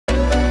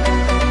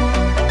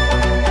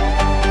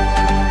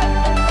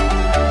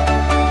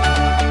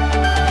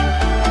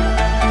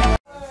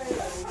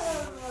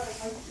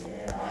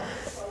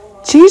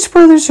GH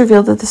Brothers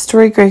revealed that the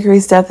story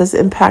Gregory's death has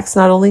impacts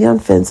not only on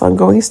Finn's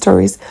ongoing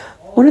stories,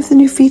 one of the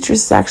new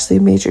features is actually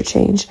a major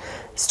change,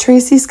 as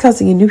Tracy's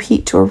causing a new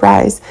heat to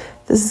arise.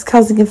 This is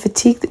causing a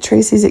fatigue that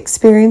Tracy's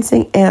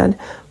experiencing, and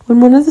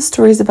when one of the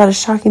stories about a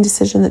shocking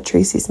decision that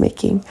Tracy's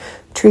making.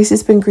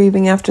 Tracy's been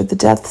grieving after the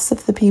deaths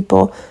of the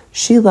people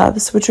she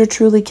loves, which are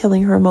truly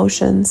killing her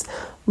emotions.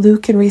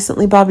 Luke and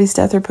recently Bobby's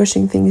death are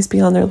pushing things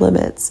beyond their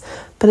limits,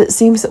 but it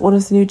seems that one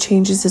of the new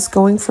changes is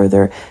going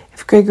further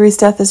if Gregory's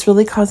death is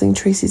really causing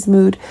Tracy's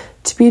mood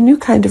to be a new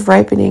kind of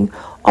ripening.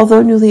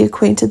 Although newly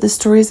acquainted, the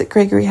stories that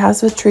Gregory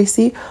has with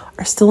Tracy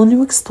are still a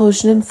new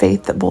explosion in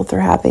faith that both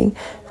are having.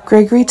 If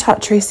Gregory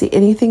taught Tracy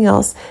anything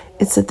else,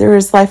 it's that there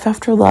is life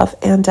after love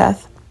and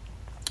death.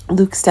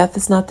 Luke's death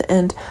is not the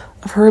end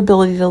of her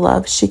ability to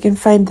love. She can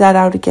find that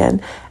out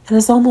again, and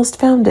has almost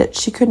found it.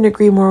 She couldn't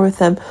agree more with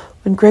him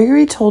when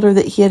Gregory told her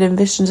that he had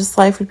envisioned his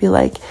life would be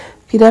like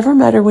if he'd ever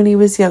met her when he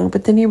was young,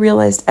 but then he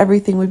realized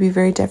everything would be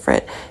very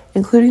different,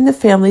 including the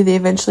family they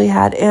eventually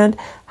had and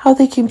how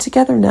they came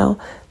together now.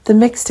 The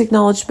mixed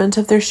acknowledgement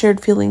of their shared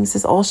feelings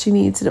is all she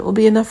needs, and it will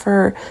be enough for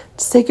her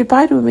to say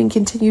goodbye to him and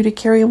continue to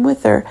carry him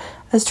with her.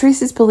 As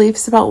Tracy's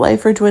beliefs about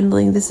life are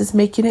dwindling, this is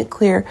making it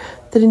clear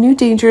that a new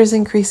danger is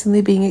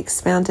increasingly being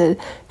expanded.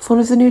 If one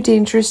of the new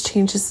dangerous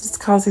changes is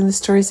causing the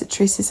stories that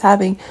Tracy's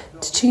having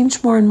to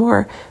change more and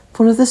more, if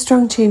one of the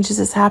strong changes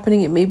is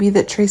happening, it may be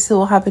that Tracy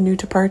will have a new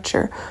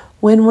departure.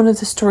 When one of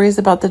the stories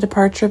about the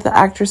departure of the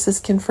actress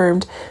is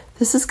confirmed,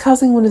 this is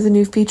causing one of the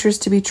new features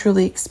to be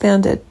truly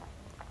expanded.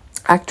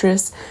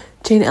 Actress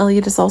Jane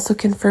Elliot is also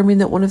confirming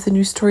that one of the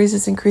new stories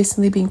is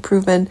increasingly being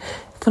proven.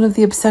 If one of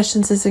the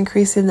obsessions is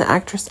increasing, the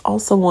actress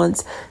also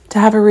wants to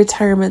have a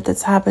retirement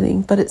that's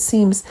happening. But it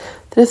seems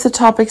that if the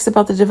topics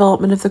about the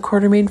development of the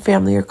Quartermain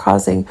family are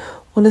causing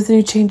one of the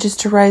new changes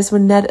to rise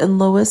when Ned and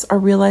Lois are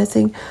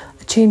realizing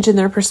a change in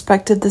their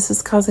perspective, this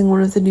is causing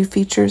one of the new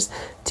features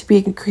to be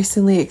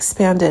increasingly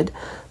expanded.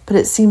 But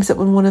it seems that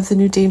when one of the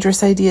new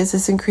dangerous ideas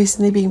is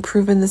increasingly being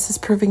proven, this is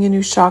proving a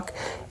new shock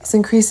is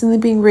increasingly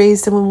being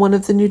raised, and when one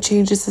of the new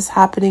changes is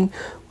happening,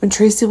 when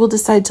Tracy will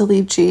decide to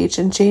leave GH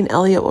and Jane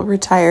Elliot will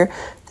retire,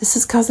 this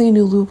is causing a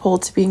new loophole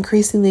to be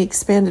increasingly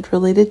expanded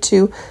related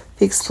to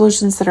the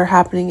explosions that are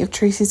happening. If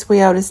Tracy's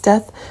way out is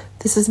death,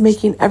 this is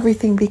making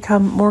everything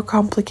become more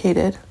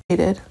complicated.